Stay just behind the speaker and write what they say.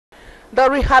The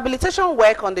rehabilitation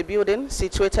work on the building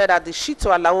situated at the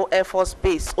Shito Alao Air Force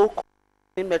Base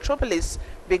in Metropolis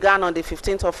began on the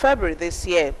 15th of February this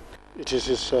year. It is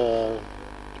his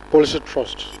policy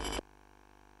trust.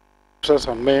 Officers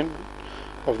and men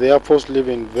of the Air Force live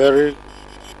in very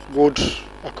good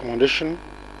accommodation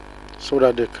so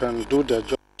that they can do their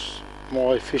jobs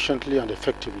more efficiently and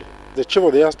effectively. The Chief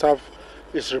of the Air Staff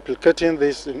is replicating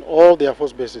this in all the Air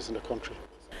Force bases in the country.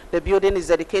 The building is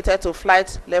dedicated to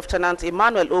Flight Lieutenant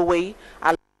Emmanuel Owei,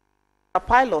 a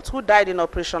pilot who died in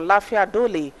Operation Lafia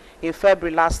Dole in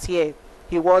February last year.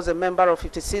 He was a member of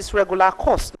 56 regular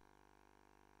corps.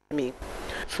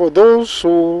 For those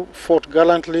who fought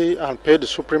gallantly and paid the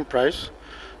supreme price,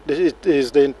 it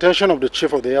is the intention of the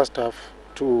Chief of the Air Staff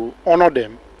to honor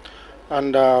them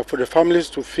and for the families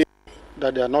to feel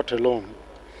that they are not alone.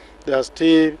 They are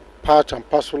still part and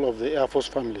parcel of the Air Force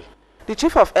family. The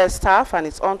Chief of Air Staff and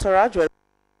his entourage were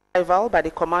arrived by the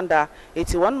Commander,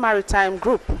 81 Maritime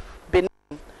Group, Benin,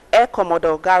 Air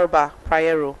Commodore Garba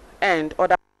Priero, and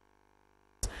other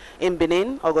in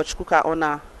Benin, Ogochkuka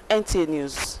Ona, NTA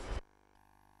News.